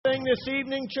sing this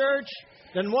evening, church?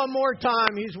 Then one more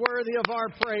time, He's worthy of our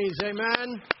praise.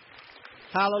 Amen.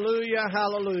 Hallelujah,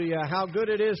 hallelujah. How good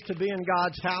it is to be in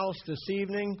God's house this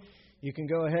evening. You can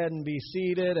go ahead and be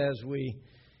seated as we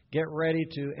get ready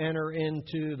to enter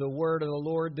into the Word of the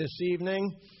Lord this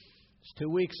evening. It's 2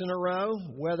 weeks in a row.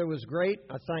 Weather was great.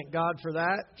 I thank God for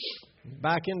that.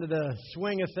 Back into the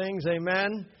swing of things.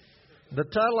 Amen. The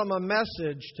title of my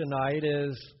message tonight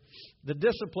is The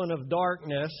Discipline of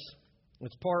Darkness.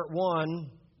 It's part 1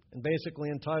 and basically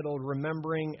entitled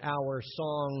Remembering Our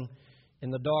Song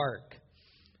in the Dark.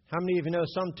 How many of you know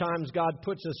sometimes God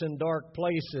puts us in dark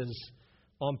places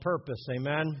on purpose?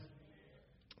 Amen.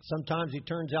 Sometimes He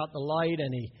turns out the light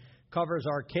and He covers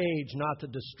our cage not to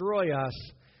destroy us,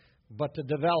 but to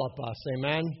develop us.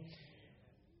 Amen.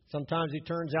 Sometimes He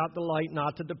turns out the light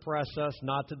not to depress us,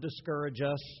 not to discourage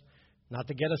us, not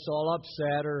to get us all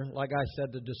upset or, like I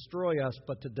said, to destroy us,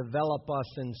 but to develop us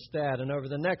instead. And over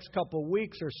the next couple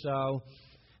weeks or so,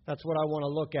 that's what I want to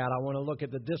look at. I want to look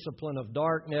at the discipline of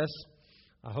darkness.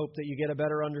 I hope that you get a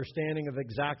better understanding of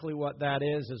exactly what that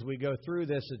is as we go through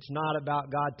this. It's not about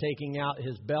God taking out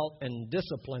His belt and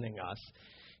disciplining us.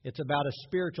 It's about a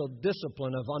spiritual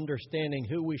discipline of understanding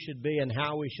who we should be and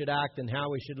how we should act and how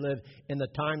we should live in the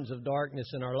times of darkness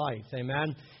in our life.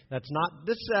 Amen? That's not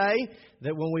to say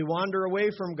that when we wander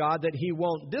away from God that He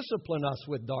won't discipline us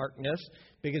with darkness,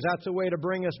 because that's a way to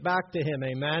bring us back to Him.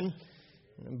 Amen?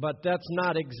 But that's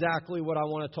not exactly what I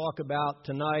want to talk about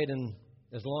tonight, and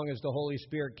as long as the Holy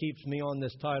Spirit keeps me on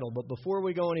this title. But before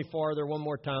we go any farther, one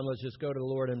more time, let's just go to the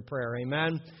Lord in prayer.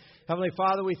 Amen? Heavenly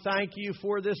Father, we thank You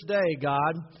for this day,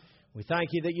 God. We thank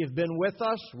You that You've been with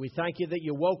us. We thank You that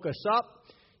You woke us up.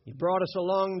 You brought us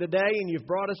along today, and You've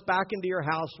brought us back into Your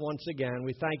house once again.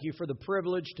 We thank You for the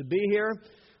privilege to be here.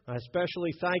 I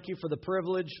especially thank You for the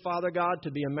privilege, Father God,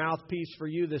 to be a mouthpiece for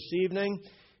You this evening.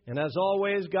 And as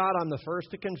always, God, I'm the first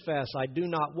to confess I do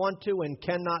not want to and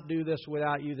cannot do this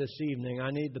without You this evening.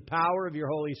 I need the power of Your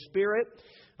Holy Spirit.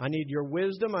 I need Your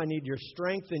wisdom. I need Your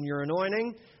strength and Your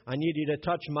anointing. I need You to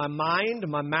touch my mind,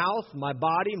 my mouth, my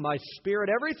body, my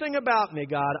spirit, everything about me,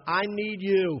 God. I need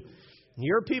You.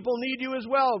 Your people need You as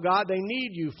well, God. They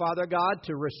need You, Father God,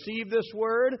 to receive this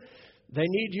word. They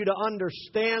need You to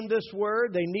understand this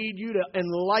word. They need You to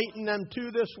enlighten them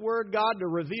to this word, God, to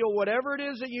reveal whatever it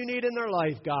is that You need in their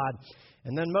life, God.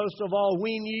 And then most of all,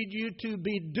 we need You to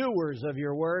be doers of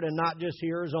Your word and not just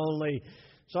hearers only.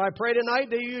 So I pray tonight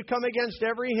that You come against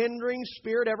every hindering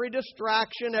spirit, every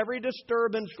distraction, every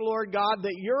disturbance, Lord God,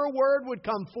 that Your word would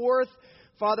come forth,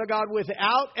 Father God,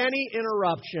 without any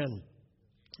interruption.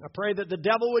 I pray that the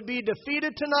devil would be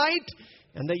defeated tonight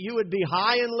and that You would be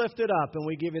high and lifted up. And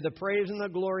we give You the praise and the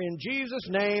glory in Jesus'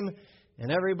 name.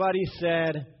 And everybody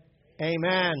said,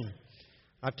 Amen.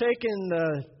 I've taken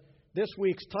this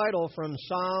week's title from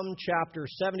Psalm chapter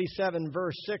 77,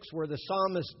 verse 6, where the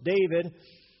psalmist David,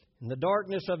 in the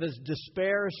darkness of his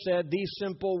despair, said these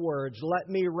simple words, "Let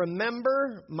me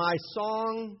remember my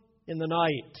song in the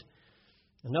night."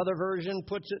 Another version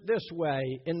puts it this way,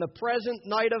 "In the present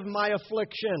night of my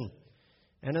affliction,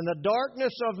 and in the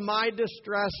darkness of my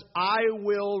distress, I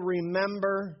will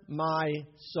remember my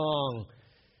song."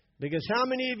 Because how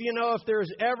many of you know if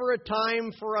there's ever a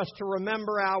time for us to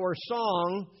remember our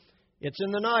song, it's in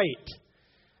the night.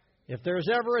 If there's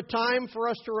ever a time for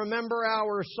us to remember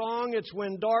our song, it's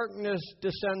when darkness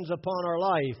descends upon our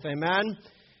life. Amen?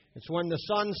 It's when the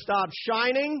sun stops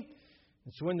shining.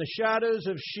 It's when the shadows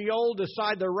of Sheol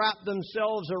decide to wrap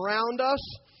themselves around us.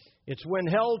 It's when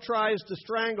hell tries to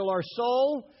strangle our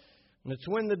soul. And it's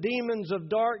when the demons of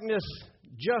darkness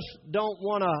just don't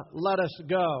want to let us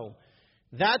go.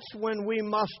 That's when we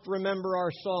must remember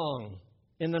our song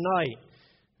in the night.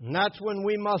 And that's when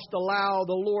we must allow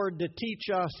the Lord to teach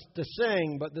us to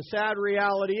sing. But the sad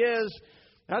reality is,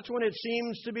 that's when it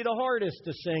seems to be the hardest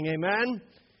to sing. Amen?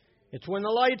 It's when the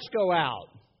lights go out.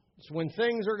 It's when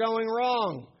things are going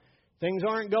wrong. Things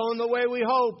aren't going the way we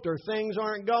hoped, or things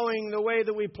aren't going the way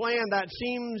that we planned. That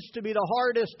seems to be the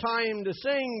hardest time to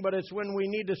sing, but it's when we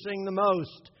need to sing the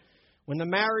most. When the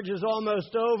marriage is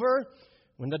almost over,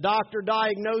 when the doctor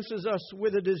diagnoses us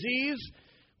with a disease,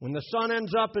 when the son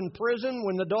ends up in prison,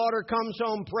 when the daughter comes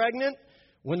home pregnant,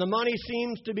 when the money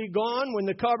seems to be gone, when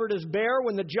the cupboard is bare,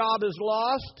 when the job is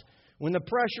lost, when the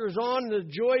pressure's on, the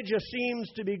joy just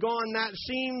seems to be gone, that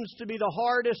seems to be the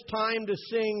hardest time to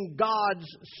sing God's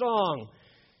song.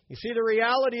 You see, the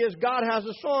reality is God has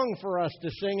a song for us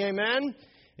to sing, amen?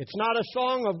 It's not a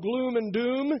song of gloom and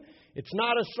doom. It's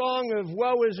not a song of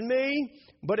woe is me,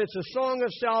 but it's a song of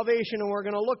salvation, and we're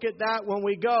going to look at that when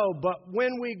we go. But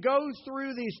when we go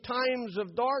through these times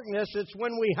of darkness, it's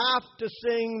when we have to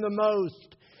sing the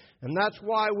most. And that's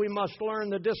why we must learn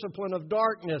the discipline of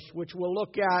darkness, which we'll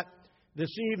look at this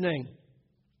evening.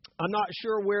 I'm not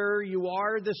sure where you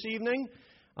are this evening.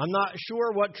 I'm not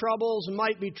sure what troubles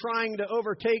might be trying to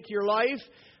overtake your life.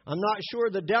 I'm not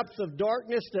sure the depth of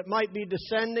darkness that might be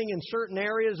descending in certain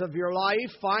areas of your life,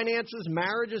 finances,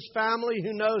 marriages, family,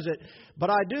 who knows it. But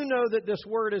I do know that this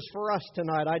word is for us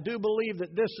tonight. I do believe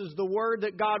that this is the word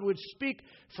that God would speak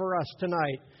for us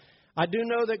tonight. I do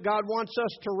know that God wants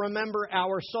us to remember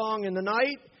our song in the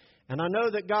night, and I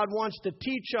know that God wants to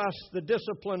teach us the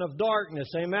discipline of darkness.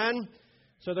 Amen?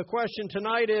 So the question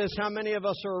tonight is, how many of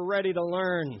us are ready to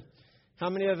learn? How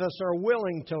many of us are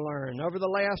willing to learn? Over the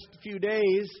last few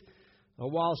days,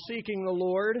 while seeking the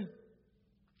Lord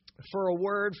for a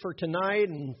word for tonight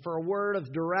and for a word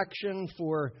of direction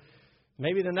for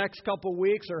maybe the next couple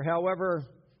weeks or however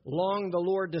long the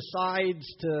Lord decides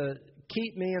to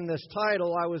keep me in this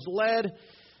title, I was led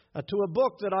to a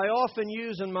book that I often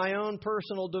use in my own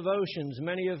personal devotions.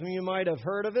 Many of you might have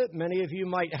heard of it. Many of you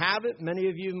might have it. Many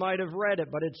of you might have read it.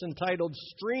 But it's entitled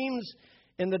Streams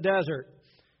in the Desert.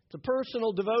 It's a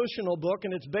personal devotional book,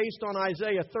 and it's based on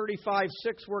Isaiah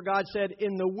 35:6, where God said,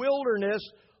 "In the wilderness,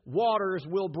 waters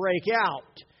will break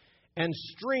out, and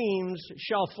streams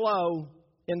shall flow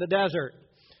in the desert."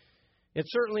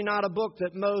 It's certainly not a book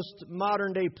that most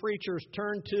modern-day preachers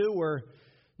turn to or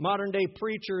modern-day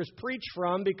preachers preach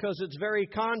from, because it's very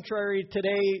contrary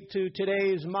today to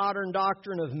today's modern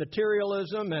doctrine of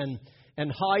materialism and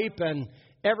hype and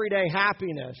everyday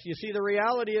happiness. You see, the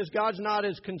reality is God's not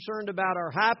as concerned about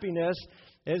our happiness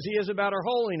as He is about our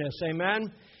holiness.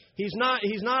 Amen? He's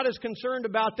not as concerned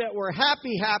about that we're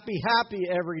happy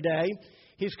every day.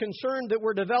 He's concerned that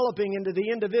we're developing into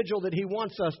the individual that He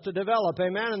wants us to develop.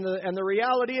 Amen? And the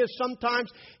reality is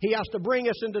sometimes He has to bring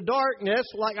us into darkness,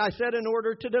 like I said, in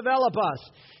order to develop us.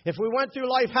 If we went through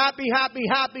life happy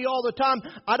all the time,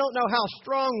 I don't know how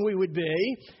strong we would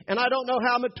be, and I don't know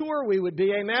how mature we would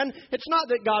be. Amen? It's not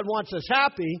that God wants us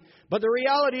happy, but the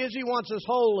reality is He wants us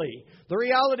holy. The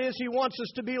reality is He wants us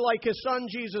to be like His Son,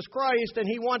 Jesus Christ, and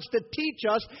He wants to teach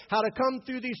us how to come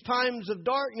through these times of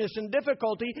darkness and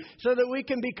difficulty so that we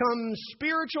can become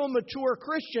spiritual, mature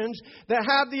Christians that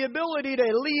have the ability to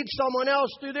lead someone else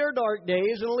through their dark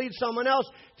days and lead someone else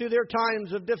through their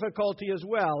times of difficulty as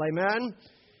well. Amen?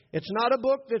 It's not a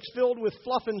book that's filled with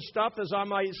fluff and stuff, as I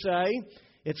might say.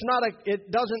 It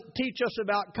doesn't teach us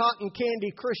about cotton candy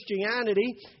Christianity.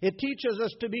 It teaches us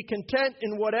to be content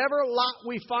in whatever lot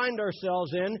we find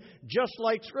ourselves in, just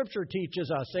like Scripture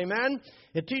teaches us. Amen?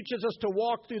 It teaches us to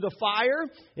walk through the fire.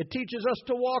 It teaches us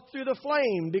to walk through the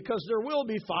flame, because there will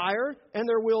be fire and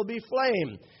there will be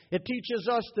flame. It teaches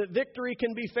us that victory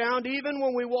can be found even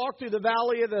when we walk through the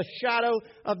valley of the shadow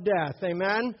of death.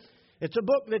 Amen? It's a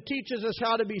book that teaches us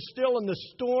how to be still in the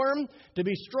storm, to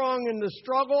be strong in the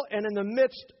struggle, and in the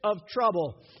midst of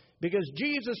trouble. Because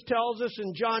Jesus tells us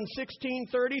in John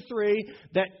 16:33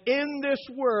 that in this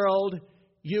world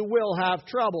you will have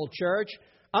trouble, church.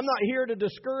 I'm not here to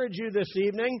discourage you this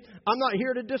evening. I'm not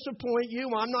here to disappoint you.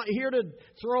 I'm not here to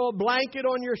throw a blanket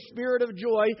on your spirit of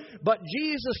joy. But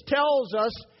Jesus tells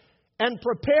us and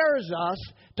prepares us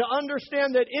to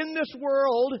understand that in this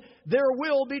world, there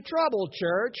will be trouble,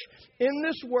 church. In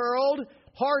this world,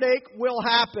 heartache will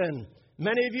happen.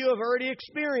 Many of you have already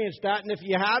experienced that, and if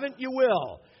you haven't, you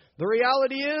will. The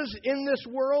reality is, in this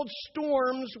world,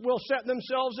 storms will set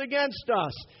themselves against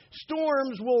us.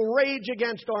 Storms will rage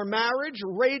against our marriage,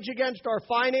 rage against our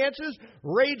finances,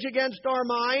 rage against our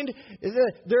mind.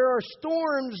 There are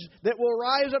storms that will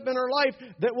rise up in our life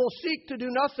that will seek to do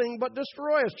nothing but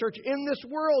destroy us, church. In this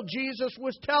world, Jesus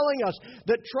was telling us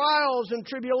that trials and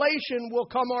tribulation will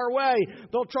come our way.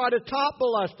 They'll try to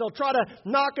topple us. They'll try to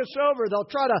knock us over. They'll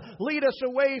try to lead us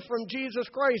away from Jesus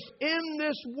Christ. In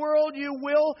this world, you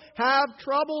will have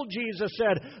trouble, Jesus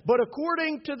said. But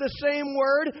according to the same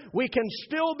word, we can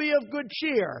still be of good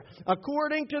cheer.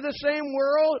 According to the same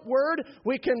word,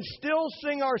 we can still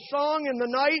sing our song in the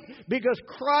night because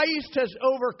Christ has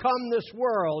overcome this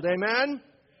world. Amen?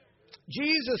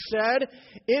 Jesus said,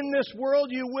 in this world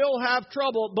you will have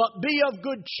trouble, but be of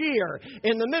good cheer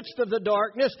in the midst of the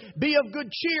darkness. Be of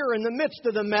good cheer in the midst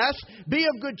of the mess. Be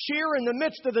of good cheer in the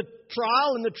midst of the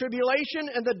trial and the tribulation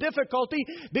and the difficulty,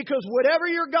 because whatever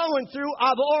you're going through,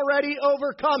 I've already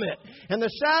overcome it. And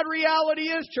the sad reality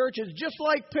is, church, is just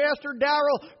like Pastor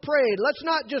Darrell prayed. Let's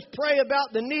not just pray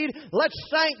about the need. Let's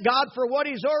thank God for what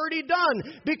He's already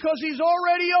done, because He's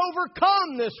already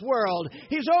overcome this world.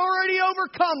 He's already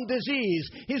overcome disease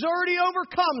disease. He's already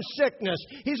overcome sickness.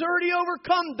 He's already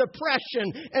overcome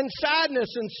depression and sadness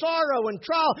and sorrow and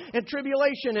trial and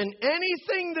tribulation. And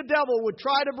anything the devil would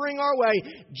try to bring our way,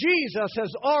 Jesus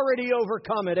has already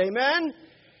overcome it. Amen?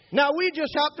 Now we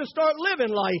just have to start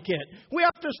living like it. We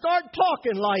have to start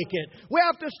talking like it. We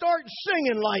have to start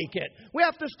singing like it. We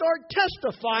have to start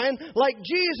testifying like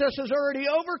Jesus has already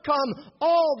overcome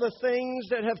all the things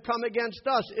that have come against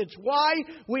us. It's why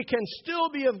we can still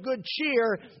be of good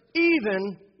cheer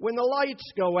even when the lights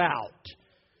go out.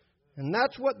 And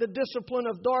that's what the discipline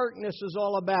of darkness is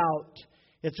all about.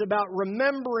 It's about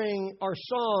remembering our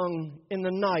song in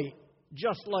the night,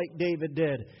 just like David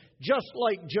did. Just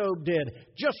like Job did,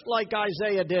 just like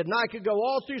Isaiah did. And I could go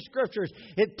all through Scriptures.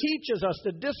 It teaches us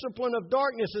the discipline of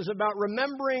darkness is about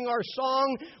remembering our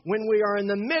song when we are in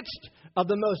the midst of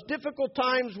the most difficult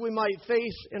times we might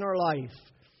face in our life.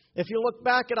 If you look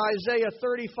back at Isaiah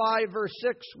 35, verse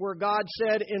 6, where God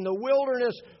said, "In the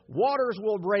wilderness waters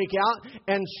will break out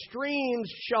and streams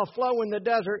shall flow in the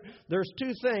desert," there's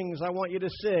two things I want you to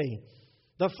see.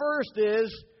 The first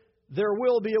is there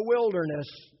will be a wilderness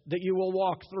that you will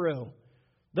walk through.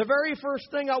 The very first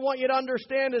thing I want you to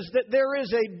understand is that there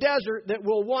is a desert that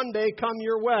will one day come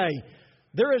your way.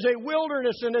 There is a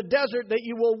wilderness and a desert that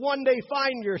you will one day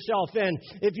find yourself in.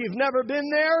 If you've never been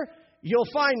there,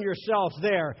 you'll find yourself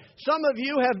there. Some of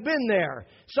you have been there.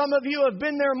 Some of you have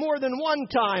been there more than one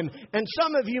time. And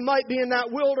some of you might be in that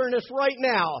wilderness right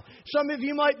now. Some of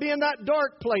you might be in that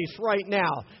dark place right now.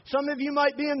 Some of you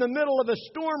might be in the middle of a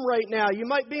storm right now. You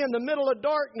might be in the middle of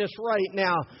darkness right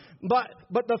now. But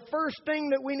the first thing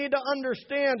that we need to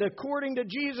understand, according to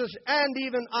Jesus and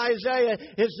even Isaiah,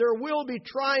 is there will be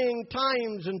trying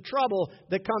times and trouble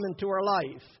that come into our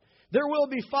life. There will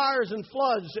be fires and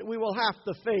floods that we will have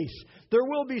to face. There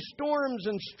will be storms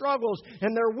and struggles,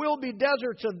 and there will be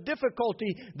deserts of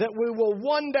difficulty that we will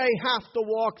one day have to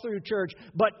walk through, church.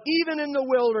 But even in the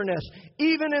wilderness,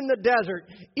 even in the desert,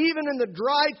 even in the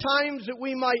dry times that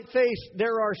we might face,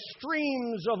 there are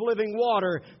streams of living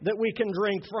water that we can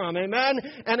drink from. Amen?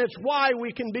 And it's why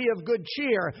we can be of good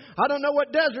cheer. I don't know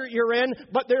what desert you're in,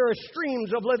 but there are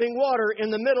streams of living water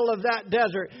in the middle of that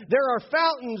desert. There are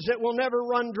fountains that will never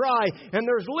run dry. And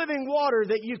there's living water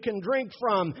that you can drink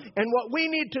from. And what we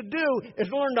need to do is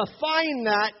learn to find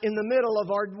that in the middle of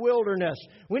our wilderness.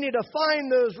 We need to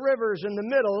find those rivers in the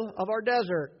middle of our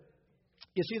desert.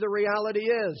 You see, the reality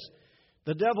is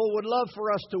the devil would love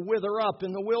for us to wither up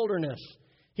in the wilderness.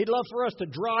 He'd love for us to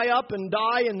dry up and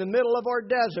die in the middle of our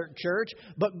desert, church.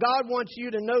 But God wants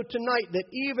you to know tonight that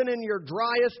even in your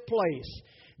driest place,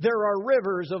 there are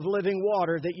rivers of living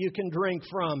water that you can drink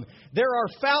from. There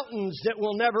are fountains that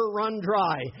will never run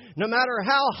dry. No matter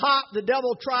how hot the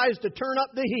devil tries to turn up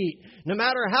the heat, no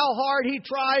matter how hard he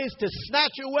tries to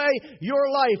snatch away your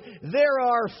life, there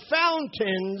are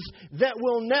fountains that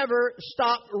will never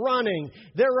stop running.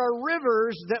 There are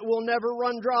rivers that will never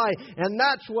run dry. And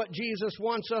that's what Jesus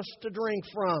wants us to drink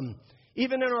from.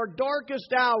 Even in our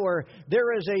darkest hour,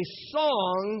 there is a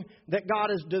song that God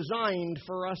has designed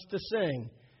for us to sing.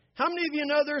 How many of you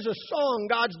know there's a song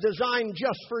God's designed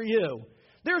just for you?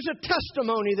 There's a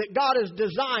testimony that God has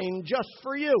designed just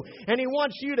for you. And He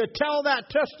wants you to tell that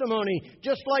testimony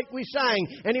just like we sang.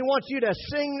 And He wants you to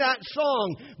sing that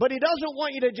song. But He doesn't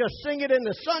want you to just sing it in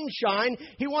the sunshine.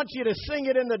 He wants you to sing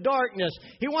it in the darkness.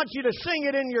 He wants you to sing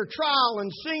it in your trial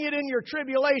and sing it in your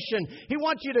tribulation. He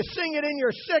wants you to sing it in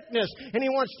your sickness. And He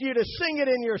wants you to sing it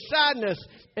in your sadness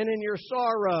and in your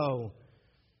sorrow.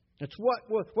 It's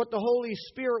what the Holy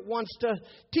Spirit wants to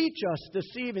teach us this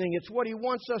evening. It's what He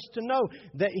wants us to know,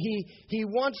 that He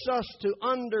wants us to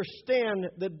understand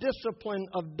the discipline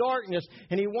of darkness,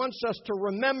 and He wants us to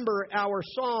remember our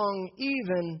song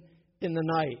even in the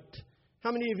night.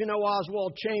 How many of you know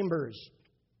Oswald Chambers?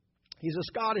 He's a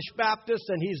Scottish Baptist,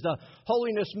 and he's the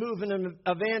holiness movement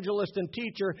evangelist and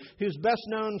teacher who's best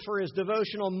known for his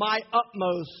devotional, My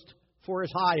Utmost for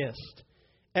His Highest.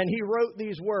 And he wrote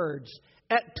these words: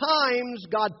 "At times,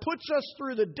 God puts us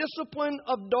through the discipline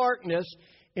of darkness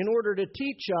in order to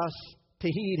teach us to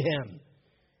heed Him."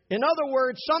 In other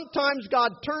words, sometimes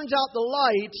God turns out the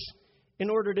lights in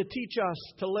order to teach us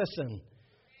to listen.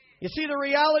 You see, the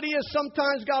reality is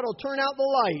sometimes God will turn out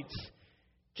the lights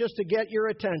just to get your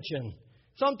attention.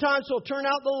 Sometimes He'll turn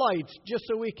out the lights just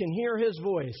so we can hear His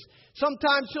voice.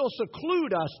 Sometimes He'll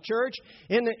seclude us, church,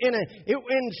 in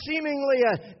seemingly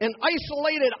an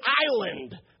isolated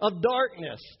island of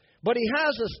darkness. But He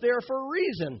has us there for a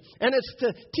reason. And it's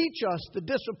to teach us the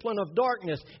discipline of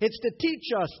darkness. It's to teach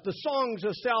us the songs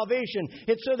of salvation.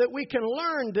 It's so that we can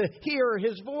learn to hear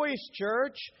His voice,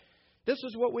 church. This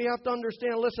is what we have to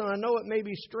understand. Listen, I know it may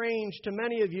be strange to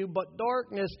many of you, but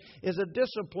darkness is a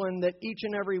discipline that each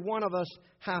and every one of us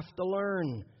have to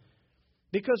learn.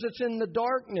 Because it's in the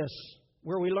darkness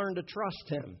where we learn to trust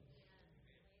Him.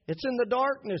 It's in the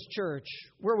darkness, church,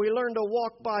 where we learn to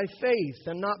walk by faith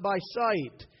and not by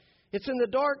sight. It's in the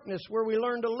darkness where we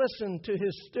learn to listen to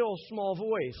His still small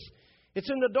voice. It's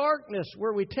in the darkness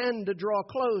where we tend to draw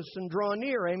close and draw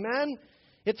near. Amen?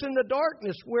 It's in the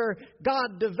darkness where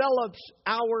God develops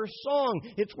our song.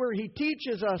 It's where He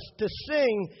teaches us to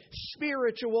sing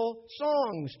spiritual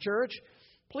songs, church.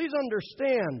 Please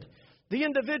understand, the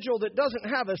individual that doesn't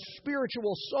have a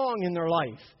spiritual song in their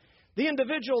life, the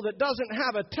individual that doesn't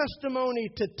have a testimony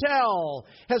to tell,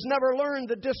 has never learned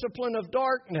the discipline of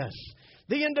darkness.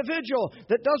 The individual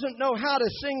that doesn't know how to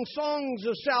sing songs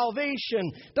of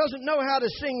salvation, doesn't know how to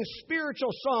sing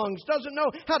spiritual songs, doesn't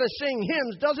know how to sing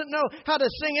hymns, doesn't know how to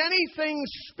sing anything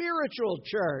spiritual,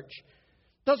 church,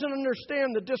 doesn't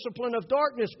understand the discipline of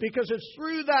darkness, because it's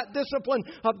through that discipline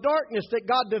of darkness that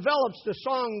God develops the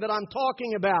song that I'm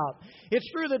talking about. It's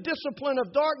through the discipline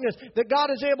of darkness that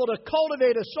God is able to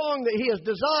cultivate a song that He has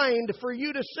designed for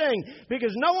you to sing,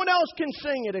 because no one else can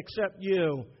sing it except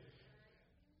you.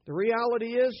 The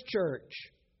reality is, church,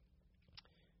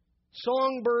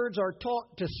 songbirds are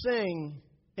taught to sing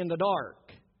in the dark.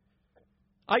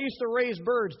 I used to raise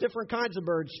birds, different kinds of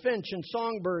birds, finch and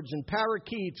songbirds and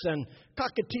parakeets and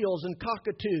cockatiels and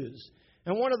cockatoos.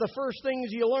 And one of the first things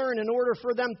you learn, in order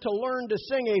for them to learn to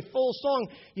sing a full song,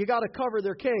 you got to cover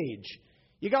their cage.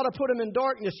 You got to put them in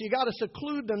darkness. You got to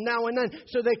seclude them now and then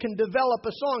so they can develop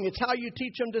a song. It's how you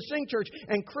teach them to sing, church.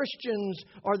 And Christians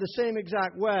are the same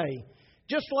exact way.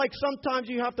 Just like sometimes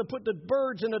you have to put the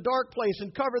birds in a dark place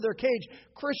and cover their cage,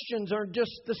 Christians are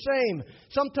just the same.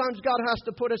 Sometimes God has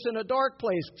to put us in a dark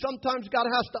place. Sometimes God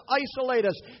has to isolate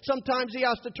us. Sometimes He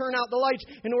has to turn out the lights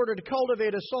in order to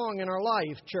cultivate a song in our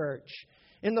life, church.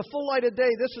 In the full light of day,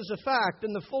 this is a fact.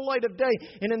 In the full light of day,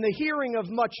 and in the hearing of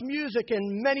much music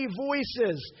and many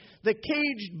voices, the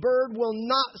caged bird will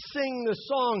not sing the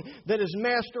song that his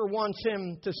master wants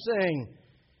him to sing.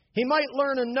 He might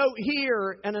learn a note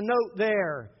here and a note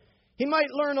there. He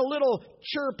might learn a little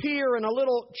chirp here and a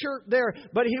little chirp there,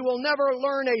 but he will never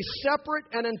learn a separate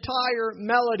and entire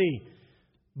melody.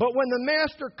 But when the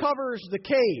master covers the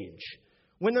cage,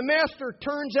 when the master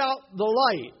turns out the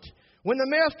light, when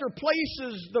the master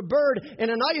places the bird in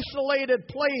an isolated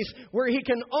place where he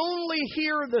can only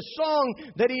hear the song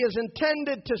that he is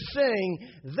intended to sing,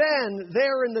 then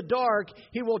there in the dark,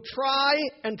 he will try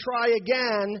and try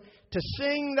again to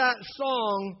sing that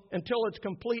song until it's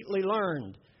completely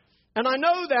learned. And I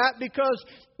know that because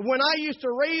when I used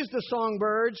to raise the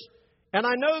songbirds, and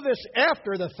I know this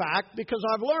after the fact because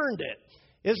I've learned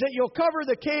it, is that you'll cover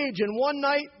the cage and one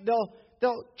night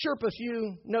they'll chirp a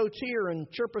few notes here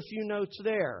and chirp a few notes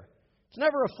there. It's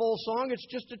never a full song. It's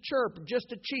just a chirp,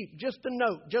 just a cheep, just a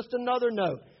note, just another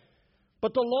note.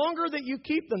 But the longer that you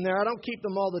keep them there, I don't keep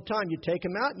them all the time. You take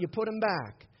them out and you put them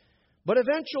back. But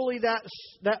eventually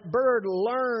that bird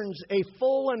learns a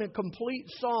full and a complete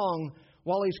song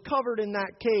while he's covered in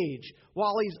that cage,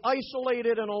 while he's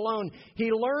isolated and alone.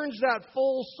 He learns that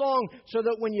full song so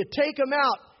that when you take him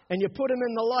out and you put him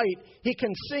in the light, he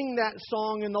can sing that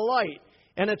song in the light.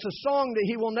 And it's a song that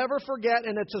he will never forget,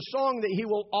 and it's a song that he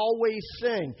will always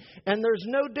sing. And there's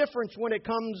no difference when it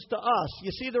comes to us.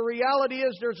 You see, the reality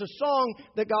is there's a song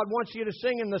that God wants you to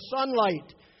sing in the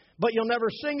sunlight, but you'll never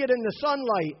sing it in the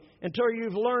sunlight until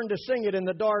you've learned to sing it in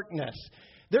the darkness.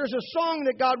 There's a song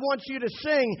that God wants you to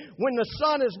sing when the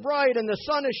sun is bright and the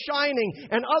sun is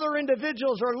shining and other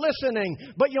individuals are listening.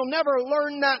 But you'll never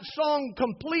learn that song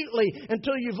completely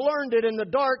until you've learned it in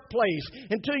the dark place,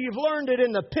 until you've learned it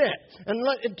in the pit,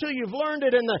 until you've learned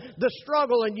it in the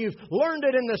struggle, and you've learned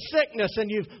it in the sickness, and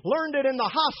you've learned it in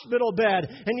the hospital bed,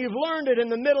 and you've learned it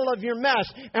in the middle of your mess.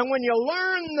 And when you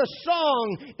learn the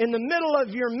song in the middle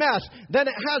of your mess, then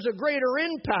it has a greater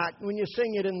impact when you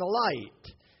sing it in the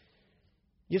light.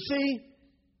 You see,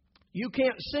 you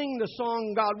can't sing the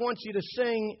song God wants you to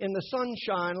sing in the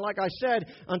sunshine, like I said,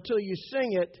 until you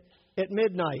sing it at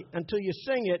midnight, until you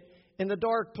sing it in the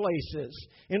dark places.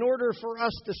 In order for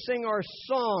us to sing our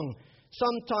song,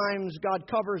 sometimes God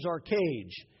covers our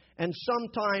cage, and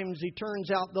sometimes He turns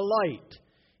out the light.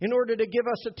 In order to give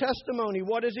us a testimony,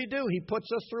 what does He do? He puts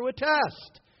us through a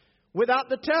test. Without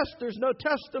the test, there's no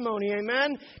testimony,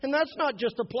 amen? And that's not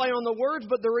just a play on the words,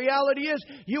 but the reality is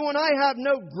you and I have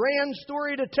no grand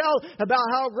story to tell about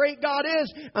how great God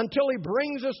is until He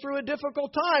brings us through a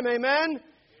difficult time, amen?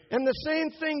 And the same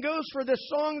thing goes for this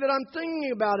song that I'm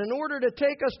thinking about. In order to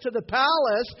take us to the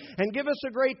palace and give us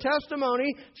a great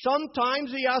testimony,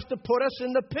 sometimes He has to put us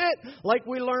in the pit, like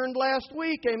we learned last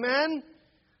week. Amen?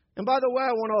 And by the way,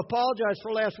 I want to apologize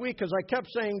for last week because I kept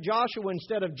saying Joshua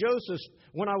instead of Joseph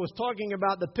when I was talking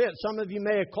about the pit. Some of you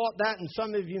may have caught that and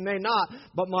some of you may not.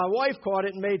 But my wife caught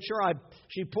it and made sure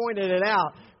she pointed it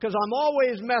out. Because I'm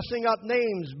always messing up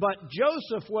names. But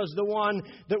Joseph was the one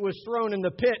that was thrown in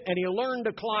the pit and he learned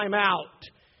to climb out.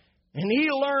 And he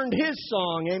learned his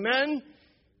song. Amen?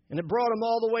 And it brought him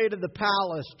all the way to the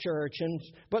palace, church.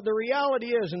 But the reality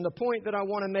is, and the point that I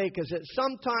want to make, is that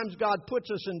sometimes God puts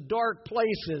us in dark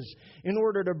places in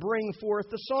order to bring forth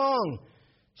the song.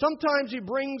 Sometimes He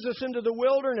brings us into the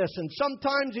wilderness, and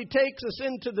sometimes He takes us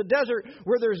into the desert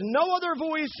where there's no other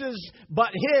voices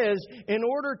but His in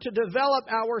order to develop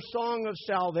our song of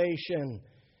salvation.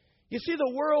 You see,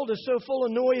 the world is so full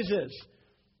of noises.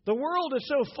 The world is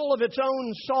so full of its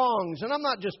own songs. And I'm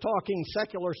not just talking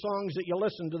secular songs that you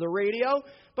listen to the radio,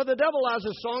 but the devil has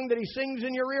a song that he sings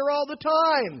in your ear all the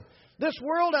time. This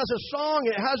world has a song,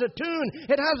 it has a tune,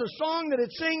 it has a song that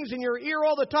it sings in your ear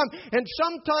all the time. And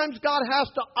sometimes God has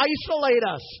to isolate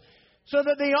us so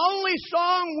that the only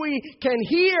song we can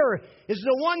hear is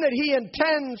the one that He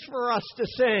intends for us to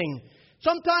sing.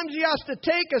 Sometimes He has to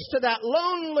take us to that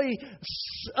lonely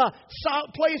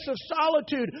place of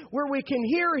solitude where we can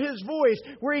hear His voice,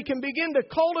 where He can begin to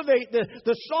cultivate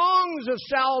the songs of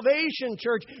salvation,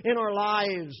 church, in our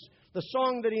lives. The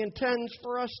song that He intends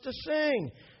for us to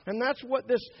sing. And that's what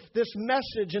this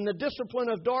message and the discipline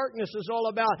of darkness is all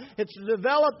about. It's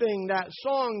developing that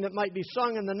song that might be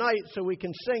sung in the night so we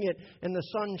can sing it in the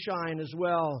sunshine as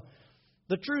well.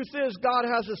 The truth is, God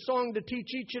has a song to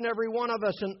teach each and every one of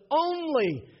us, and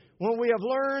only when we have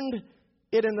learned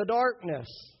it in the darkness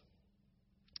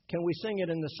can we sing it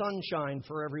in the sunshine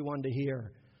for everyone to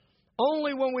hear.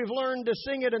 Only when we've learned to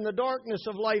sing it in the darkness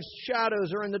of life's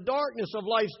shadows, or in the darkness of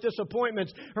life's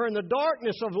disappointments, or in the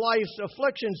darkness of life's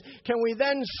afflictions, can we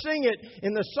then sing it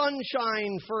in the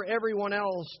sunshine for everyone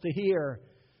else to hear.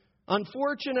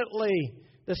 Unfortunately,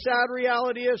 the sad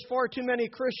reality is far too many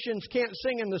Christians can't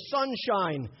sing in the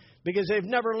sunshine because they've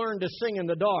never learned to sing in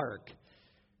the dark.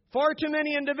 Far too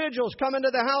many individuals come into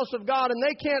the house of God and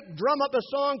they can't drum up a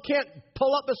song, can't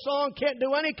pull up a song, can't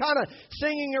do any kind of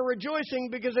singing or rejoicing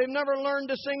because they've never learned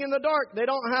to sing in the dark. They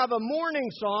don't have a morning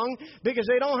song because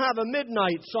they don't have a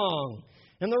midnight song.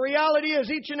 And the reality is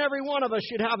each and every one of us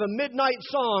should have a midnight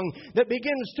song that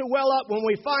begins to well up when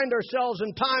we find ourselves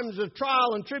in times of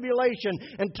trial and tribulation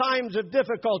and times of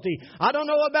difficulty. I don't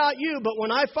know about you, but when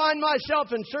I find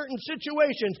myself in certain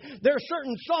situations, there are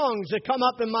certain songs that come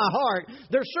up in my heart.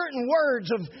 There are certain words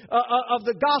of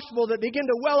the gospel that begin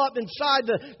to well up inside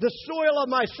the soil of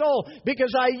my soul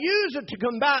because I use it to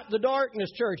combat the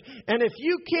darkness, church. And if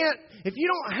you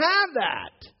don't have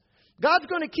that, God's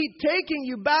going to keep taking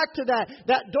you back to that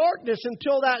darkness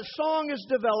until that song is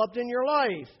developed in your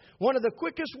life. One of the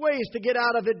quickest ways to get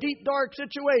out of a deep, dark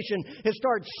situation is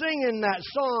start singing that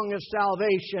song of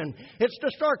salvation. It's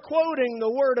to start quoting the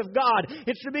Word of God.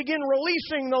 It's to begin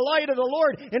releasing the light of the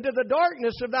Lord into the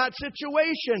darkness of that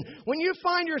situation. When you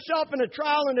find yourself in a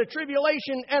trial and a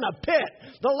tribulation and a pit,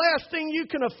 the last thing you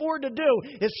can afford to do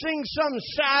is sing some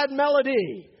sad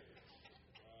melody.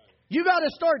 You got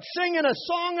to start singing a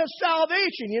song of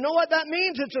salvation. You know what that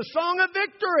means? It's a song of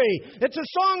victory. It's a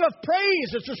song of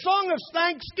praise. It's a song of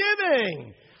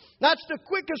thanksgiving. That's the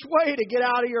quickest way to get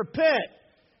out of your pit.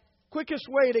 Quickest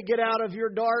way to get out of your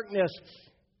darkness.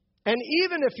 And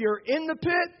even if you're in the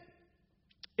pit,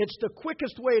 it's the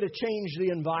quickest way to change the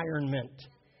environment.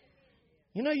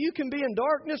 You know, you can be in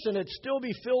darkness and it still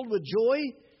be filled with joy.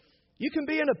 You can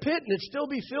be in a pit and it still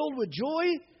be filled with joy.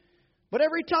 But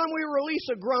every time we release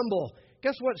a grumble,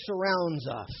 guess what surrounds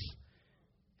us?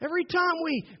 Every time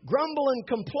we grumble and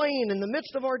complain in the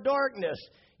midst of our darkness,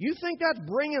 you think that's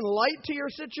bringing light to your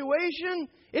situation?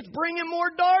 It's bringing more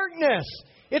darkness.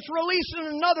 It's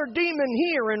releasing another demon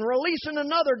here and releasing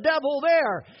another devil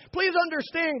there. Please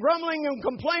understand, grumbling and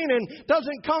complaining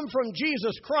doesn't come from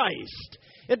Jesus Christ.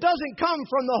 It doesn't come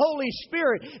from the Holy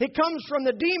Spirit. It comes from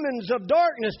the demons of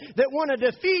darkness that want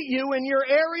to defeat you in your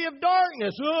area of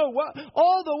darkness.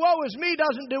 All the woe is me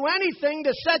doesn't do anything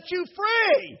to set you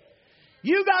free.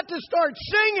 You got to start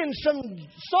singing some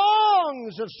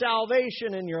songs of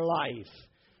salvation in your life.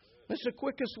 That's the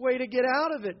quickest way to get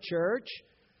out of it, church.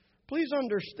 Please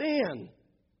understand,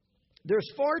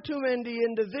 there's far too many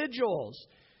individuals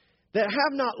that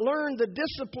have not learned the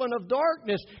discipline of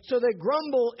darkness, so they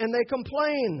grumble and they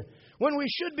complain. When we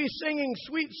should be singing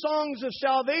sweet songs of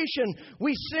salvation,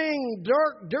 we sing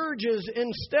dark dirges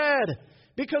instead,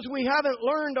 because we haven't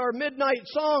learned our midnight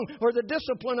song or the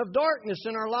discipline of darkness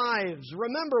in our lives.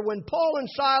 Remember, when Paul and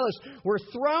Silas were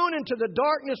thrown into the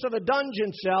darkness of a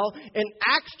dungeon cell in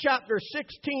Acts chapter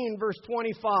 16, verse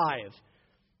 25,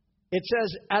 it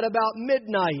says, at about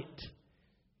midnight,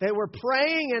 they were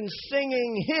praying and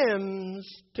singing hymns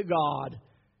to God.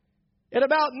 At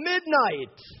about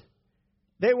midnight,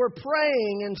 they were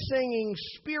praying and singing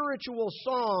spiritual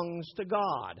songs to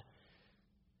God.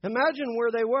 Imagine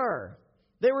where they were.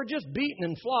 They were just beaten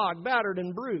and flogged, battered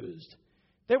and bruised.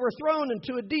 They were thrown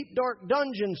into a deep, dark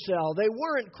dungeon cell. They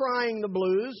weren't crying the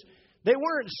blues. They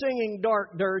weren't singing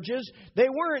dark dirges. They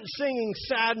weren't singing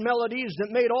sad melodies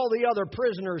that made all the other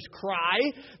prisoners cry.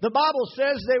 The Bible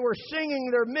says they were singing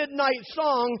their midnight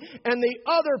song, and the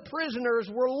other prisoners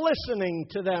were listening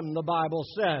to them, the Bible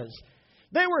says.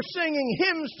 They were singing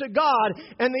hymns to God,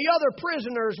 and the other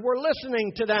prisoners were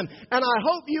listening to them. And I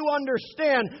hope you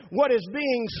understand what is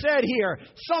being said here.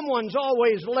 Someone's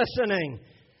always listening.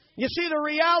 You see, the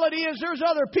reality is there's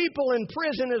other people in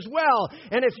prison as well.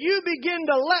 And if you begin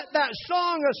to let that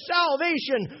song of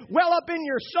salvation well up in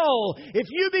your soul, if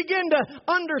you begin to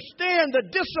understand the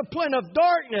discipline of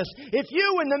darkness, if you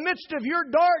in the midst of your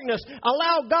darkness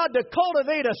allow God to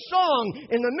cultivate a song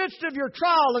in the midst of your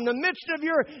trial, in the midst of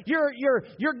your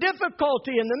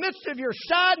difficulty, in the midst of your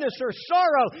sadness or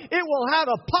sorrow, it will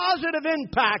have a positive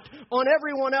impact on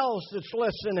everyone else that's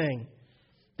listening.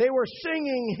 They were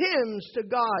singing hymns to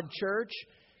God, church.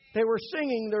 They were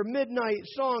singing their midnight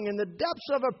song in the depths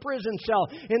of a prison cell,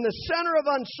 in the center of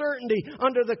uncertainty,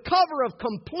 under the cover of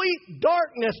complete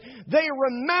darkness. They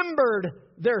remembered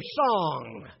their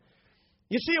song.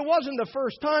 You see, it wasn't the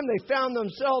first time they found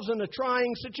themselves in a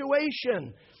trying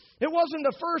situation. It wasn't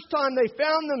the first time they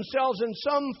found themselves in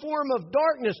some form of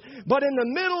darkness. But in the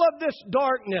middle of this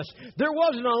darkness, there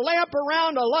wasn't a lamp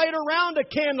around, a light around, a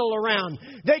candle around.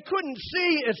 They couldn't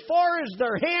see as far as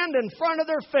their hand in front of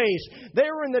their face. They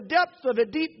were in the depths of a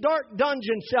deep, dark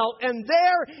dungeon cell. And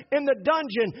there in the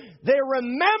dungeon, they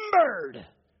remembered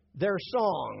their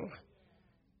song.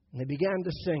 And they began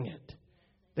to sing it.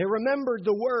 They remembered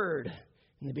the word.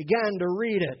 And they began to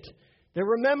read it. They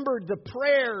remembered the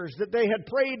prayers that they had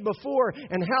prayed before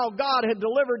and how God had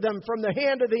delivered them from the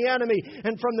hand of the enemy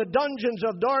and from the dungeons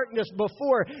of darkness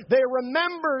before. They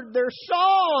remembered their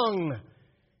song.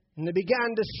 And they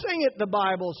began to sing it, the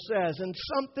Bible says. And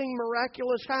something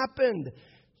miraculous happened.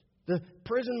 The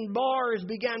prison bars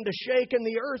began to shake and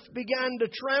the earth began to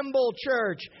tremble,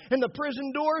 church. And the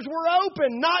prison doors were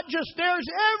open, not just theirs,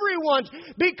 everyone's,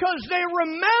 because they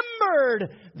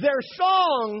remembered their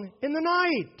song in the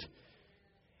night.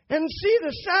 And see,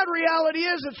 the sad reality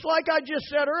is, it's like I just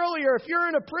said earlier, if you're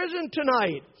in a prison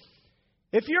tonight,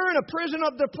 if you're in a prison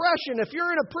of depression, if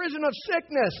you're in a prison of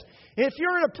sickness, if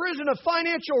you're in a prison of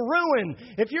financial ruin,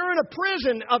 if you're in a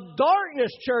prison of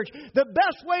darkness, church, the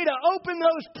best way to open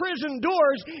those prison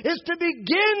doors is to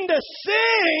begin to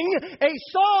sing a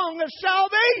song of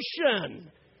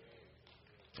salvation.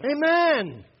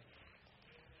 Amen.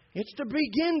 It's to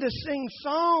begin to sing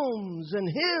psalms and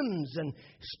hymns and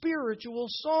spiritual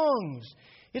songs.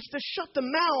 It's to shut the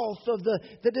mouth of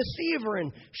the deceiver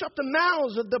and shut the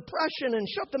mouths of depression and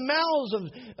shut the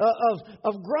mouths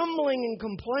of grumbling and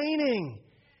complaining.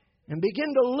 And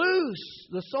begin to loose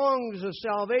the songs of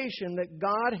salvation that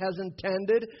God has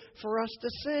intended for us to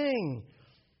sing.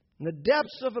 In the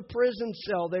depths of a prison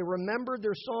cell, they remembered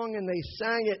their song and they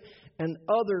sang it, and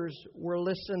others were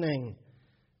listening.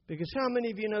 Because how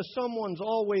many of you know someone's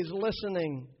always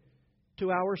listening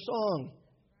to our song?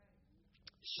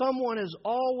 Someone is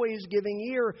always giving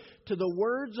ear to the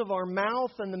words of our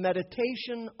mouth and the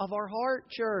meditation of our heart,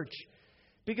 church.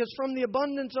 Because from the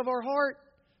abundance of our heart,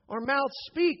 our mouth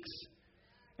speaks.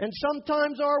 And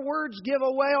sometimes our words give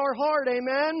away our heart,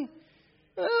 amen?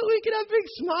 We can have a big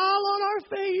smile on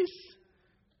our face.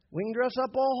 We can dress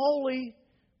up all holy.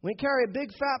 We carry a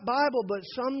big fat Bible, but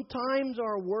sometimes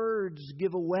our words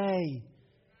give away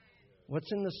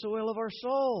what's in the soil of our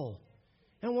soul.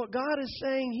 And what God is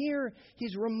saying here,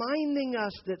 He's reminding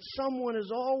us that someone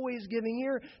is always giving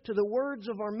ear to the words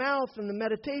of our mouth and the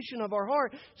meditation of our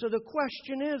heart. So the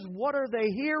question is, what are they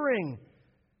hearing?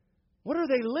 What are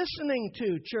they listening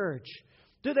to, church?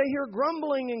 Do they hear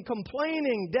grumbling and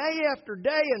complaining day after day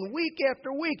and week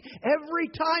after week? Every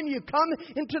time you come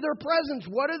into their presence,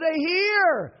 what do they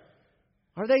hear?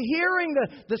 Are they hearing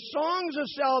the songs of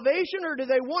salvation, or do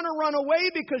they want to run away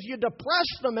because you depress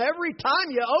them every time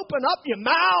you open up your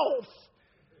mouth?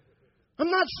 I'm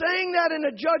not saying that in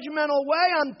a judgmental way.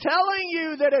 I'm telling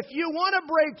you that if you want to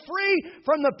break free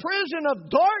from the prison of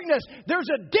darkness, there's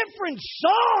a different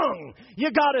song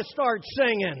you got to start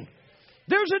singing.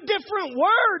 There's a different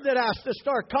word that has to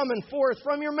start coming forth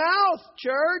from your mouth,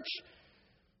 church.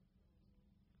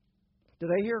 Do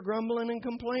they hear grumbling and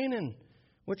complaining?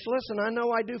 Which, listen, I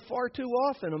know I do far too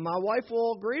often, and my wife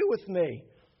will agree with me.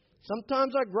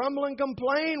 Sometimes I grumble and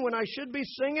complain when I should be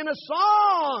singing a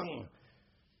song.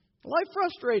 Life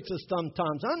frustrates us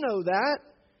sometimes. I know that.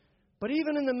 But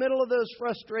even in the middle of those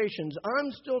frustrations,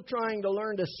 I'm still trying to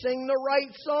learn to sing the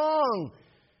right song.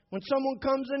 When someone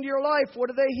comes into your life, what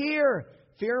do they hear?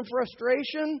 Fear and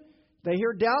frustration? They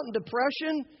hear doubt and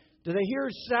depression? Do they hear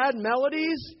sad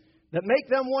melodies that make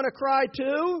them want to cry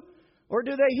too? Or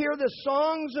do they hear the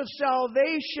songs of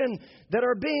salvation that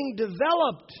are being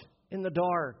developed in the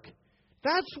dark?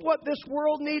 That's what this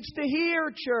world needs to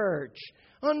hear, church.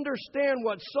 Understand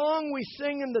what song we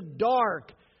sing in the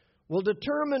dark will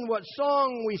determine what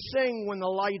song we sing when the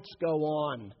lights go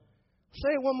on.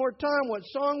 Say it one more time. What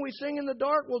song we sing in the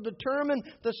dark will determine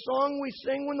the song we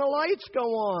sing when the lights go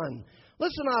on.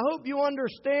 Listen, I hope you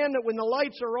understand that when the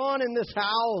lights are on in this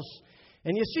house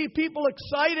and you see people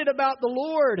excited about the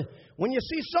Lord, when you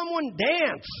see someone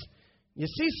dance, you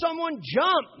see someone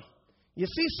jump, you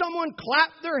see someone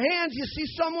clap their hands, you see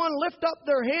someone lift up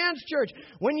their hands, church,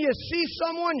 when you see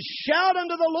someone shout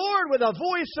unto the Lord with a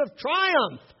voice of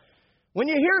triumph, when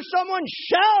you hear someone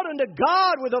shout unto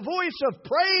God with a voice of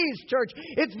praise, church,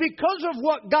 it's because of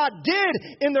what God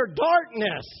did in their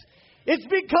darkness. It's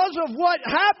because of what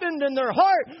happened in their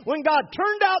heart when God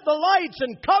turned out the lights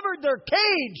and covered their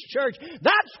cage, church.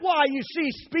 That's why you see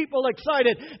people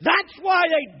excited. That's why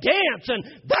they dance,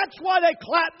 and that's why they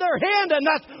clap their hand, and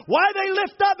that's why they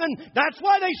lift up, and that's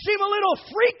why they seem a little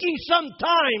freaky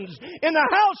sometimes in the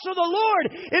house of the Lord.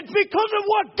 It's because of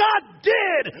what God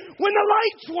did when the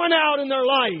lights went out in their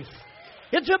life.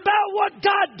 It's about what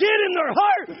God did in their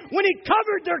heart when He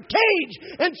covered their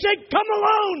cage and said, "Come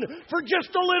alone for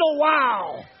just a little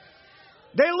while."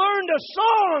 They learned a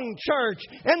song, church,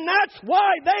 and that's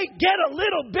why they get a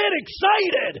little bit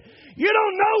excited. You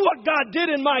don't know what God did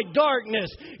in my darkness.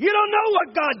 You don't know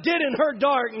what God did in her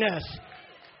darkness.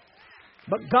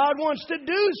 But God wants to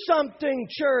do something,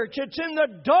 church. It's in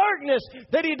the darkness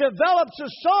that He develops a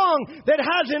song that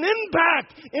has an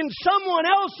impact in someone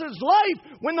else's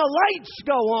life when the lights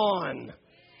go on.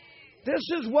 This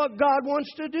is what God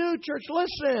wants to do, church.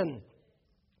 Listen,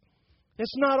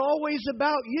 it's not always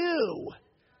about you.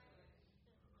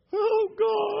 Oh,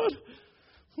 God,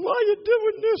 why are you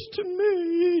doing this to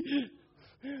me?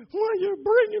 Why are you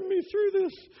bringing me through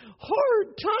this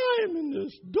hard time and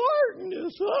this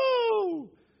darkness?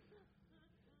 Oh!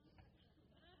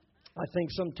 I think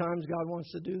sometimes God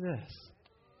wants to do this.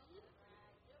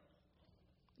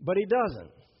 But He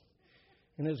doesn't.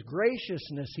 In His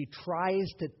graciousness, He tries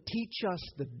to teach us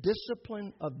the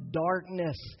discipline of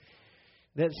darkness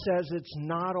that says it's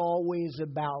not always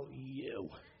about you.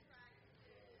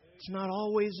 It's not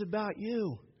always about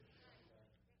you.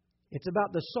 It's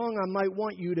about the song I might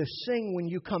want you to sing when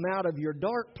you come out of your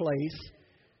dark place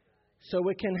so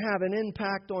it can have an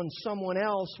impact on someone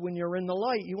else when you're in the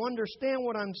light. You understand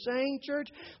what I'm saying, church?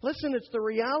 Listen, it's the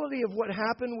reality of what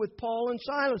happened with Paul and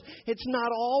Silas. It's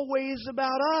not always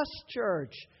about us,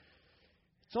 church.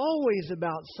 It's always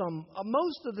about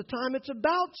most of the time it's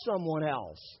about someone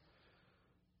else.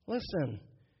 Listen,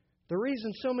 the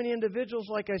reason so many individuals,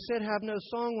 like I said, have no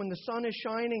song when the sun is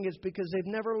shining is because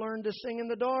they've never learned to sing in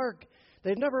the dark.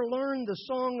 They've never learned the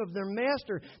song of their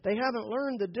master. They haven't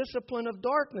learned the discipline of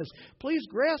darkness. Please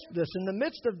grasp this. In the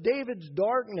midst of David's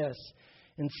darkness,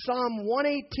 in Psalm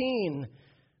 118,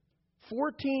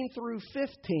 14 through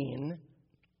 15,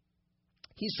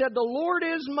 he said, "The Lord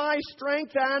is my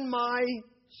strength and my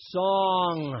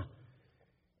song,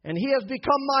 and He has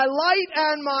become my light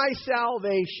and my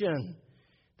salvation.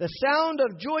 The sound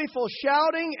of joyful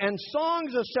shouting and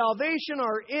songs of salvation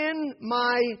are in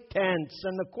my tents."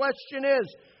 And the question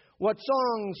is, what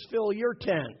songs fill your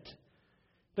tent?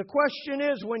 The question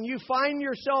is, when you find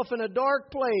yourself in a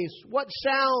dark place, what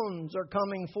sounds are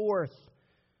coming forth?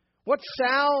 What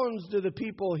sounds do the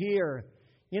people hear?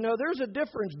 You know, there's a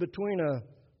difference between a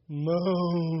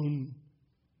moan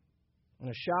and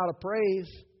a shout of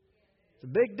praise. It's a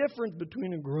big difference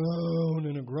between a groan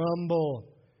and a grumble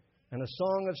and a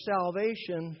song of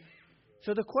salvation.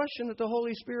 So the question that the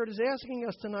Holy Spirit is asking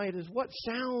us tonight is, what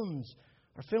sounds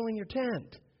are filling your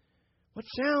tent? What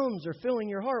sounds are filling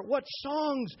your heart? What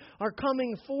songs are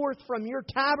coming forth from your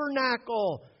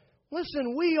tabernacle?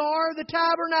 Listen, we are the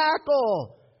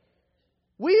tabernacle.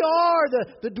 We are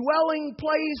the dwelling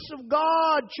place of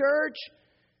God, church.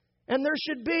 And there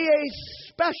should be a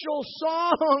special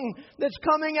song that's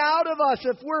coming out of us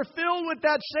if we're filled with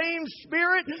that same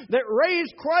Spirit that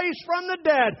raised Christ from the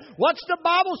dead. What's the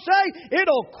Bible say?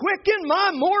 It'll quicken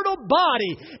my mortal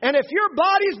body. And if your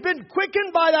body's been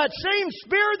quickened by that same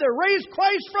Spirit that raised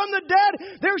Christ from the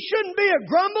dead, there shouldn't be a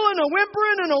grumbling, a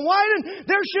whimpering, and a whining.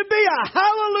 There should be a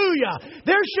hallelujah.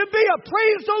 There should be a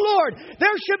praise the Lord.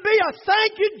 There should be a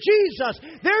thank you, Jesus.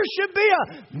 There should be a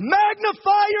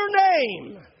magnify your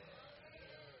name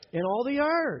in all the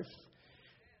earth.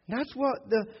 That's what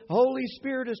the Holy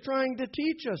Spirit is trying to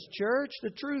teach us, church. The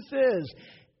truth is,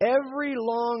 every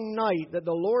long night that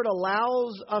the Lord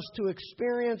allows us to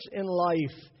experience in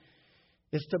life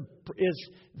is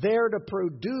there to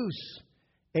produce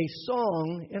a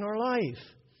song in our life.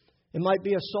 It might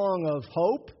be a song of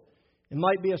hope. It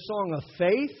might be a song of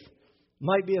faith. It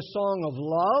might be a song of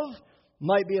love. It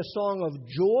might be a song of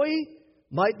joy.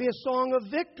 Might be a song of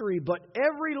victory, but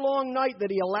every long night that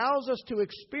He allows us to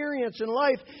experience in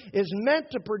life is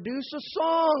meant to produce a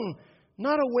song.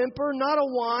 Not a whimper, not a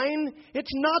whine.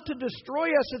 It's not to destroy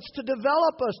us, it's to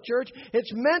develop us, church.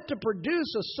 It's meant to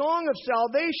produce a song of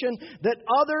salvation that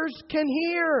others can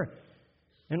hear.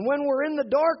 And when we're in the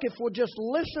dark, if we'll just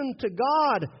listen to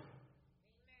God,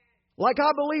 like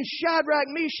I believe Shadrach,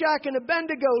 Meshach, and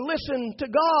Abednego listened to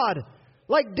God.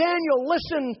 Like Daniel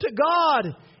listened to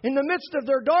God in the midst of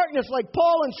their darkness. Like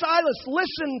Paul and Silas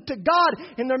listened to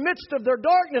God in the midst of their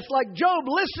darkness. Like Job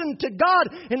listened to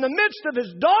God in the midst of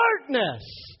his darkness.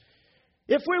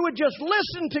 If we would just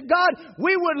listen to God,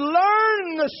 we would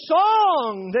learn the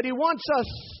song that He wants us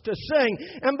to sing.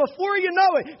 And before you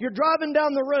know it, you're driving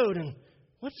down the road and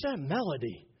what's that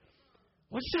melody?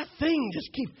 What's that thing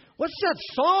what's that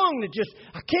song that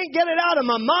I can't get it out of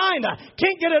my mind. I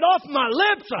can't get it off my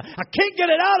lips. I can't get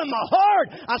it out of my heart.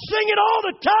 I sing it all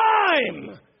the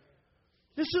time.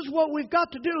 This is what we've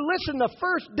got to do. Listen, the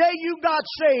first day you got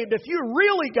saved, if you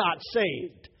really got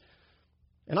saved,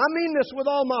 and I mean this with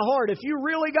all my heart, if you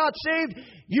really got saved,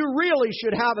 you really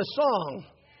should have a song.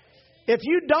 If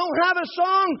you don't have a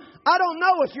song, I don't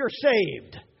know if you're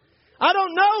saved. I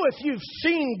don't know if you've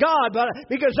seen God,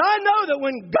 because I know that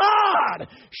when God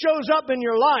shows up in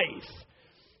your life,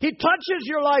 He touches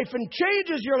your life and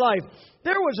changes your life.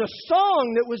 There was a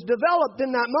song that was developed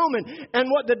in that moment.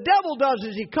 And what the devil does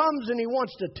is he comes and he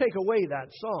wants to take away that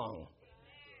song.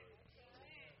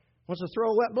 He wants to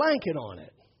throw a wet blanket on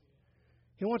it.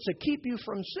 He wants to keep you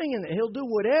from singing it. He'll do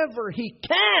whatever he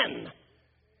can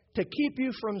to keep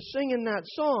you from singing that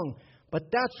song. But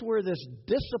that's where this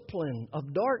discipline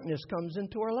of darkness comes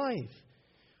into our life.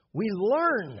 We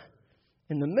learn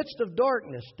in the midst of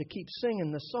darkness to keep singing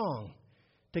the song,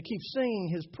 to keep singing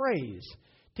His praise,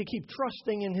 to keep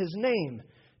trusting in His name,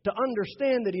 to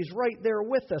understand that He's right there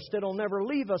with us, that He'll never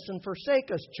leave us and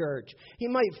forsake us, church. He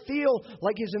might feel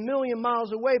like He's a million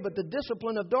miles away, but the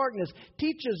discipline of darkness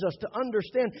teaches us to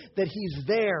understand that He's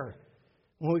there.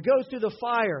 When we go through the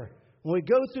fire, when we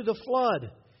go through the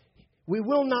flood, we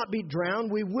will not be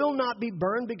drowned. We will not be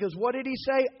burned, because what did He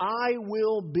say? I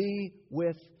will be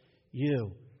with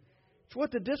you. It's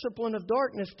what the discipline of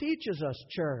darkness teaches us,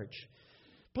 church.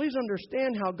 Please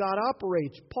understand how God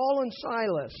operates. Paul and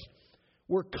Silas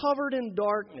were covered in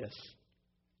darkness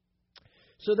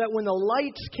so that when the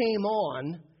lights came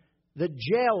on, the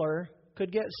jailer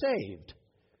could get saved.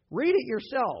 Read it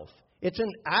yourself. It's in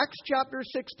Acts chapter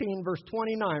 16, verse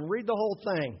 29. Read the whole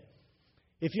thing.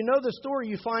 If you know the story,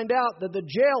 you find out that the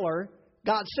jailer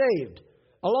got saved,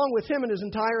 along with him and his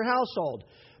entire household.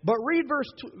 But read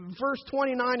verse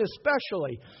 29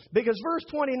 especially, because verse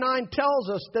 29 tells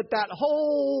us that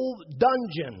whole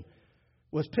dungeon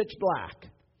was pitch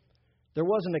black. There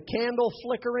wasn't a candle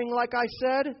flickering, like I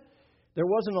said. There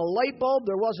wasn't a light bulb.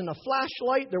 There wasn't a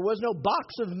flashlight. There was no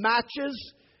box of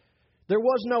matches. There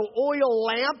was no oil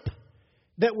lamp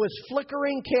that was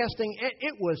flickering, casting.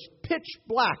 It was pitch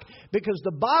black, because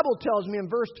the Bible tells me in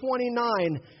verse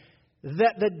 29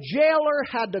 that the jailer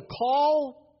had to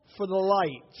call for the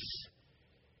lights.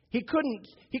 He couldn't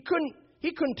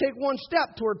take one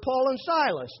step toward Paul and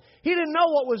Silas. He didn't know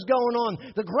what was going on.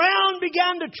 The ground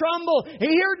began to tremble.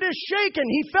 He heard this shaking.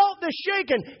 He felt this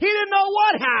shaking. He didn't know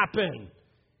what happened.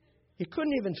 He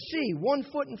couldn't even see 1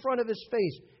 foot in front of his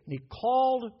face. And he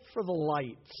called for the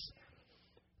lights.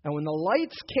 And when the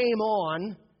lights came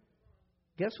on,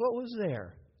 guess what was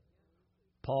there?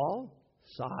 Paul,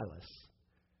 Silas.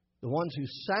 The ones who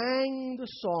sang the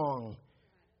song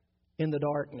in the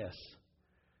darkness.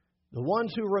 The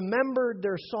ones who remembered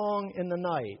their song in the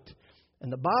night.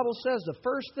 And the Bible says the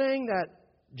first thing that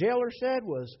jailer said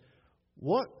was,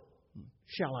 "What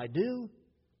shall I do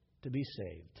to be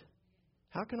saved.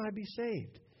 How can I be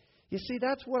saved? You see,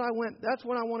 that's what I want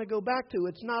to go back to.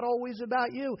 It's not always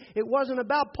about you. It wasn't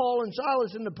about Paul and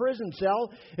Silas in the prison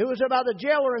cell. It was about the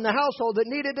jailer in the household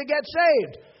that needed to get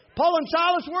saved. Paul and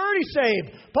Silas were already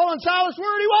saved. Paul and Silas were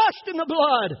already washed in the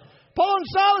blood. Paul and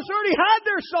Silas already had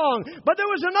their song. But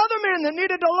there was another man that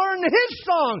needed to learn his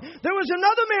song. There was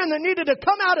another man that needed to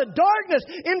come out of darkness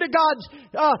into God's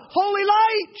holy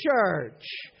light, church.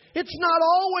 It's not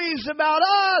always about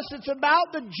us. It's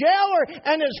about the jailer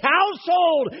and his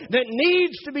household that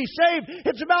needs to be saved.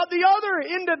 It's about the other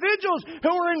individuals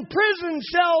who are in prison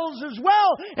cells as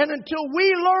well. And until we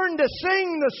learn to sing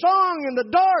the song in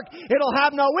the dark, it'll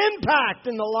have no impact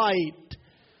in the light.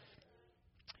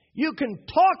 You can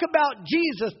talk about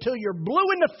Jesus till you're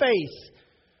blue in the face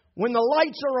when the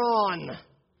lights are on.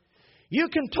 You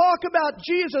can talk about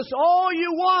Jesus all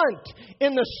you want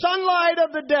in the sunlight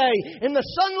of the day, in the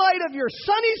sunlight of your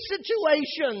sunny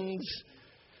situations,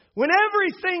 when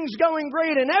everything's going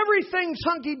great and everything's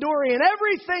hunky-dory and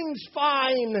everything's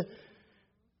fine,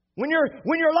 when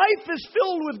your life is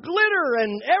filled with glitter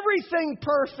and everything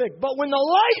perfect. But when the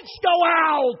lights go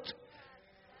out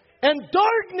and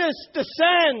darkness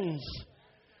descends,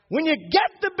 when you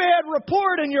get the bad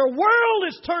report and your world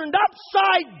is turned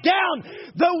upside down,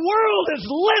 the world is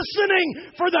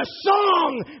listening for the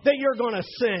song that you're going to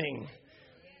sing.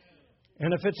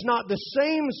 And if it's not the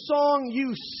same song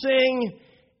you sing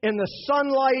in the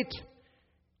sunlight,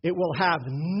 it will have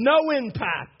no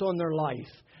impact on their life.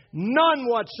 None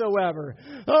whatsoever.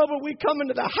 Oh, but we come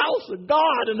into the house of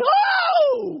God and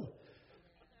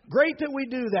great that we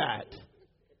do that.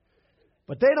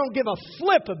 But they don't give a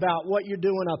flip about what you're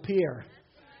doing up here.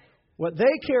 What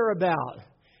they care about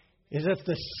is if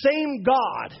the same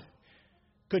God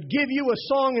could give you a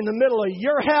song in the middle of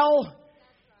your hell,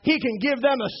 He can give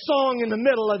them a song in the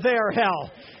middle of their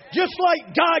hell. Just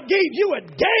like God gave you a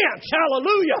dance,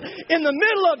 hallelujah, in the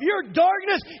middle of your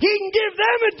darkness, He can give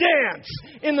them a dance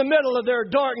in the middle of their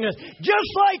darkness. Just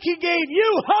like He gave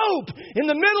you hope in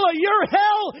the middle of your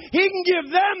hell, He can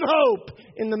give them hope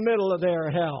in the middle of their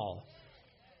hell.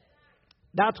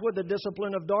 That's what the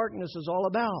discipline of darkness is all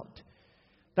about.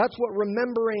 That's what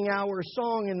remembering our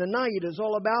song in the night is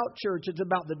all about, church. It's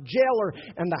about the jailer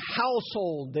and the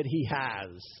household that he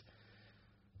has.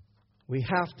 We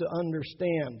have to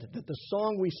understand that the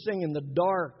song we sing in the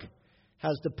dark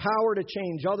has the power to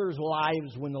change others'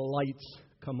 lives when the lights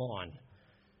come on.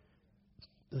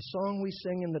 The song we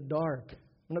sing in the dark,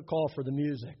 I'm going to call for the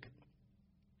music,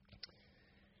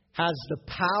 has the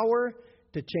power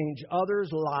to change others'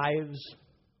 lives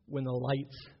when the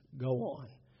lights go on.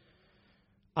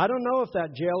 I don't know if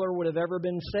that jailer would have ever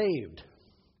been saved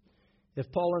if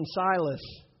Paul and Silas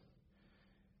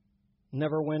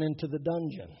never went into the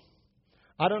dungeon.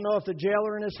 I don't know if the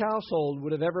jailer and his household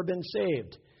would have ever been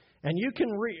saved. And you can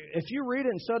if you read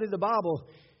it and study the Bible,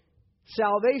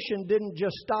 salvation didn't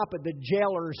just stop at the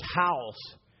jailer's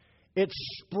house. It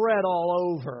spread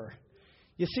all over.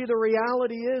 You see, the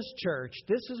reality is, church,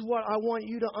 this is what I want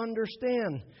you to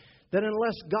understand. That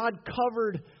unless God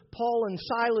covered Paul and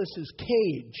Silas's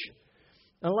cage,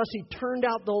 unless He turned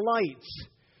out the lights,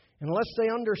 unless they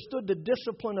understood the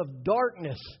discipline of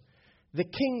darkness, the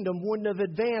kingdom wouldn't have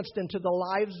advanced into the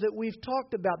lives that we've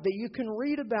talked about, that you can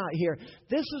read about here.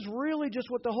 This is really just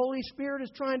what the Holy Spirit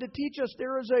is trying to teach us.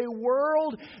 There is a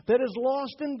world that is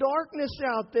lost in darkness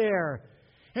out there.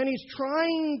 And He's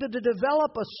trying to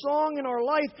develop a song in our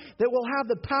life that will have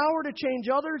the power to change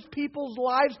other people's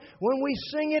lives when we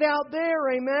sing it out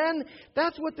there. Amen?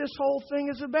 That's what this whole thing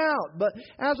is about. But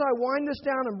as I wind this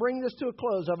down and bring this to a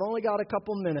close, I've only got a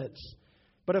couple minutes.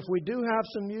 But if we do have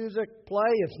some music,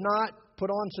 play. If not, put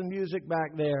on some music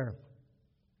back there.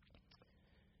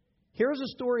 Here's a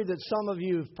story that some of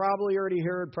you have probably already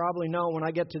heard, probably know. When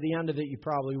I get to the end of it, you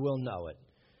probably will know it.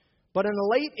 But in the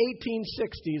late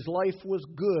 1860s, life was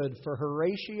good for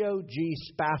Horatio G.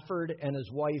 Spafford and his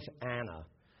wife, Anna.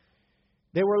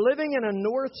 They were living in a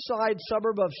north side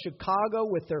suburb of Chicago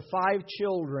with their 5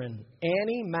 children,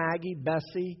 Annie, Maggie,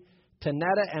 Bessie,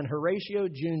 Tanetta, and Horatio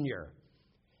Jr.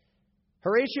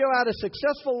 Horatio had a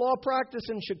successful law practice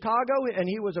in Chicago, and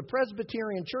he was a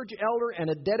Presbyterian church elder and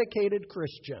a dedicated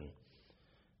Christian.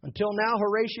 Until now,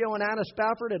 Horatio and Anna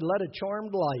Spafford had led a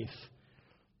charmed life.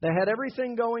 They had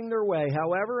everything going their way.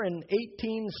 However, in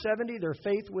 1870, their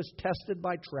faith was tested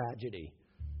by tragedy.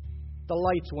 The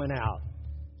lights went out,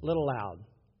 a little loud.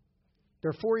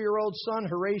 Their 4-year-old son,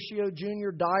 Horatio Jr.,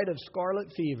 died of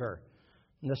scarlet fever,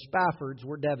 and the Spaffords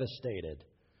were devastated.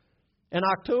 In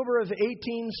October of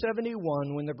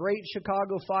 1871, when the Great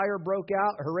Chicago Fire broke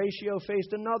out, Horatio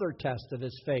faced another test of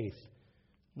his faith.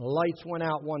 The lights went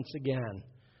out once again.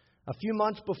 A few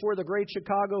months before the Great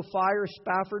Chicago Fire,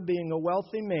 Spafford, being a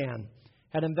wealthy man,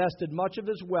 had invested much of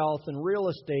his wealth in real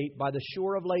estate by the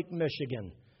shore of Lake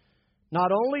Michigan.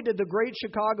 Not only did the Great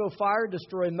Chicago Fire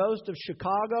destroy most of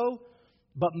Chicago,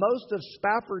 but most of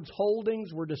Spafford's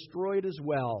holdings were destroyed as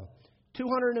well.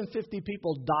 250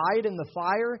 people died in the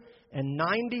fire, and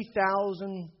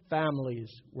 90,000 families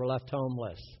were left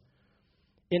homeless.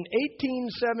 In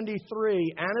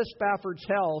 1873, Anna Spafford's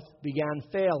health began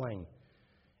failing,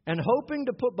 and hoping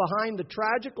to put behind the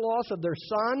tragic loss of their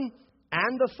son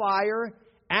and the fire,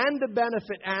 and to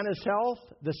benefit Anna's health,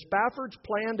 the Spaffords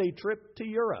planned a trip to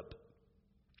Europe.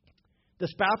 The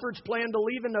Spaffords planned to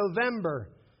leave in November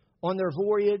on their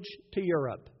voyage to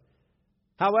Europe.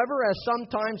 However, as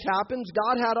sometimes happens,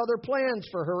 God had other plans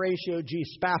for Horatio G.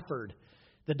 Spafford.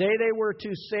 The day they were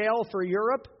to sail for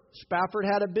Europe, Spafford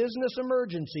had a business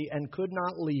emergency and could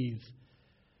not leave.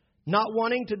 Not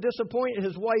wanting to disappoint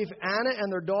his wife Anna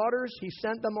and their daughters, he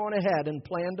sent them on ahead and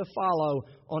planned to follow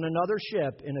on another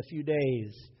ship in a few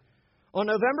days. On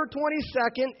November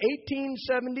 22nd,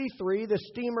 1873, the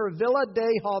steamer Villa de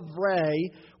Havre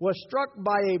was struck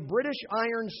by a British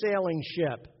iron sailing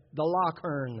ship, the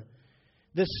Lochern.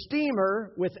 The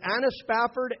steamer, with Anna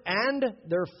Spafford and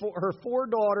her four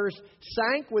daughters,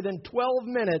 sank within 12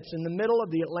 minutes in the middle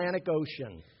of the Atlantic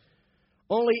Ocean.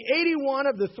 Only 81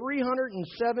 of the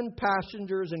 307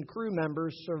 passengers and crew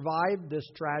members survived this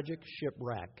tragic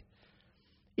shipwreck.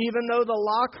 Even though the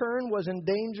Lochern was in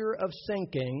danger of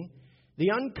sinking,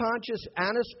 the unconscious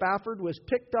Anna Spafford was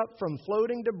picked up from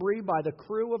floating debris by the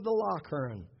crew of the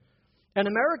Lochern. An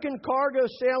American cargo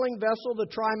sailing vessel, the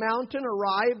Tri-Mountain,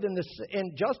 arrived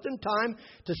just in time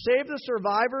to save the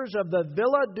survivors of the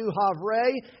Villa du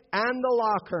Havre and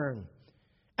the Lochern.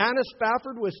 Anna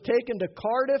Spafford was taken to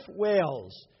Cardiff,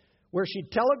 Wales, where she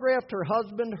telegraphed her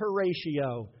husband,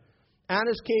 Horatio.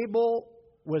 Anna's cable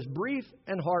was brief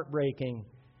and heartbreaking.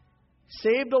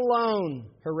 "Saved alone,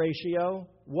 Horatio,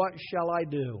 what shall I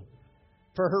do?"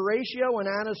 For Horatio and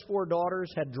Anna's four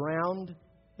daughters had drowned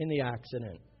in the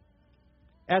accident.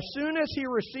 As soon as he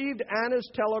received Anna's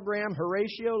telegram,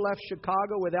 Horatio left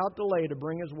Chicago without delay to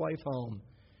bring his wife home.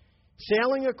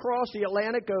 Sailing across the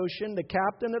Atlantic Ocean, the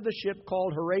captain of the ship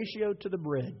called Horatio to the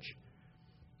bridge.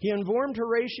 He informed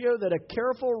Horatio that a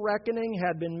careful reckoning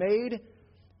had been made,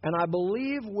 and I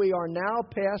believe we are now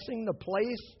passing the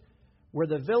place where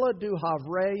the Villa du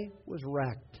Havre was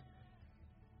wrecked.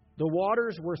 The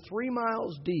waters were 3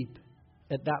 miles deep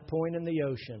at that point in the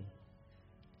ocean.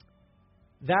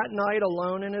 That night,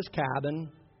 alone in his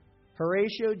cabin,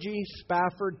 Horatio G.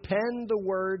 Spafford penned the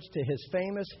words to his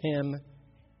famous hymn,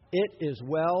 "It is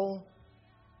well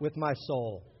with my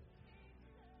soul."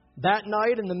 That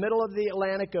night, in the middle of the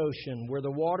Atlantic Ocean, where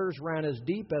the waters ran as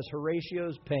deep as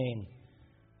Horatio's pain,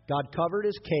 God covered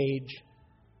his cage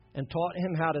and taught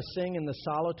him how to sing in the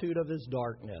solitude of his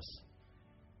darkness.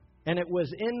 And it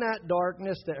was in that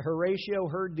darkness that Horatio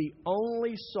heard the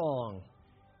only song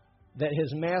that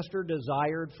his master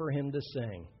desired for him to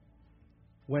sing.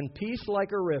 "When peace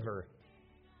like a river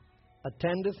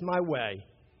attendeth my way,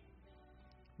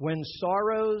 when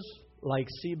sorrows like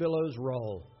sea billows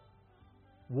roll,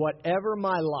 whatever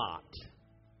my lot,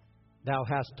 thou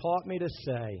hast taught me to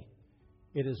say,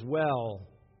 it is well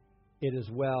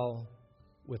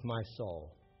with my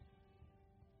soul."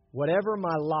 Whatever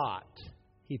my lot,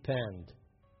 he penned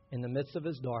in the midst of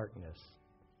his darkness.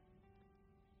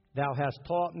 Thou hast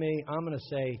taught me, I'm going to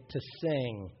say, to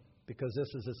sing, because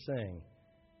this is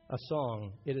a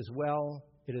song. It is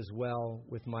well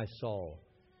with my soul.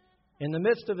 In the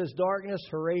midst of his darkness,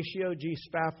 Horatio G.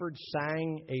 Spafford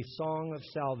sang a song of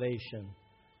salvation.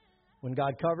 When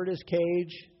God covered his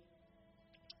cage,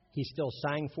 he still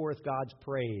sang forth God's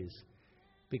praise,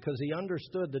 because he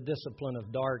understood the discipline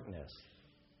of darkness.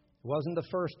 It wasn't the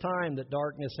first time that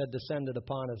darkness had descended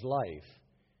upon his life.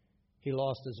 He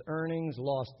lost his earnings,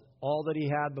 lost all that he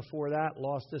had before that,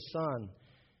 lost his son.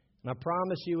 And I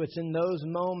promise you, it's in those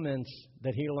moments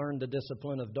that he learned the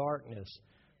discipline of darkness.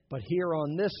 But here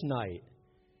on this night,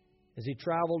 as he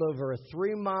traveled over a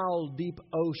 3-mile deep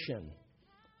ocean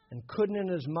and couldn't in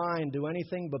his mind do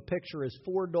anything but picture his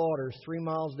four daughters 3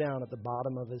 miles down at the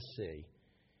bottom of his sea,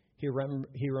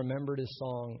 he remembered his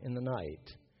song in the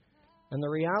night. And the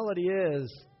reality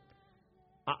is,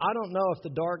 I don't know if the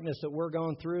darkness that we're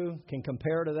going through can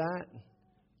compare to that.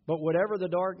 But whatever the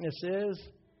darkness is,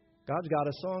 God's got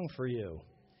a song for you.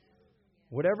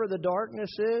 Whatever the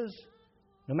darkness is,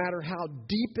 no matter how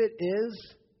deep it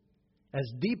is,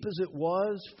 as deep as it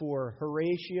was for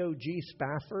Horatio G.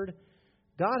 Spafford,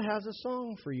 God has a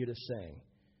song for you to sing.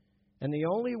 And the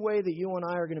only way that you and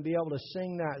I are going to be able to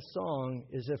sing that song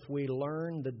is if we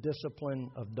learn the discipline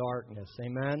of darkness.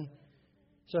 Amen?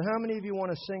 So how many of you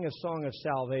want to sing a song of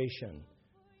salvation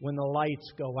when the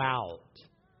lights go out?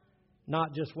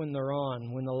 Not just when they're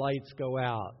on, when the lights go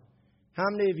out. How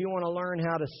many of you want to learn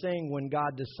how to sing when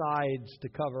God decides to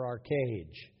cover our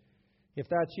cage? If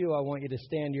that's you, I want you to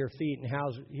stand to your feet,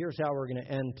 and here's how we're going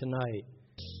to end tonight.